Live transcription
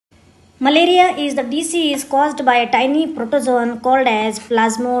Malaria is the disease caused by a tiny protozoan called as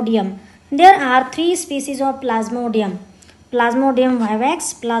Plasmodium. There are three species of Plasmodium: Plasmodium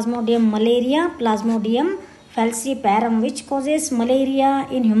vivax, Plasmodium malaria, Plasmodium falciparum, which causes malaria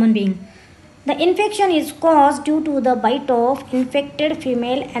in human being. The infection is caused due to the bite of infected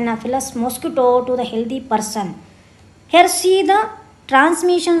female Anopheles mosquito to the healthy person. Here see the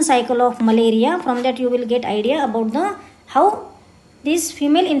transmission cycle of malaria. From that you will get idea about the how this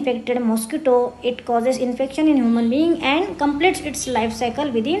female infected mosquito it causes infection in human being and completes its life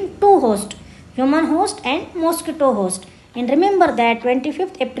cycle within two hosts, human host and mosquito host. And remember that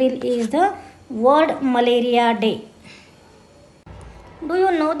 25th April is the World Malaria Day. Do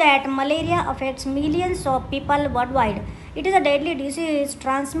you know that malaria affects millions of people worldwide? It is a deadly disease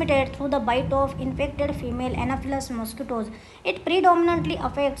transmitted through the bite of infected female Anopheles mosquitoes. It predominantly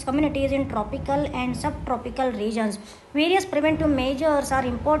affects communities in tropical and subtropical regions. Various preventive measures are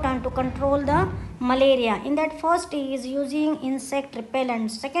important to control the malaria. In that, first is using insect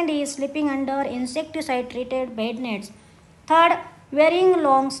repellents. Second is sleeping under insecticide treated bed nets. Third, wearing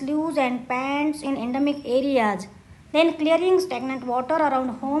long sleeves and pants in endemic areas. Then clearing stagnant water around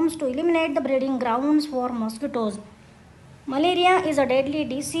homes to eliminate the breeding grounds for mosquitoes. Malaria is a deadly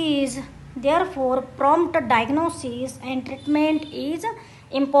disease, therefore prompt diagnosis and treatment is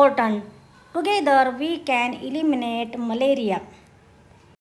important. Together we can eliminate malaria.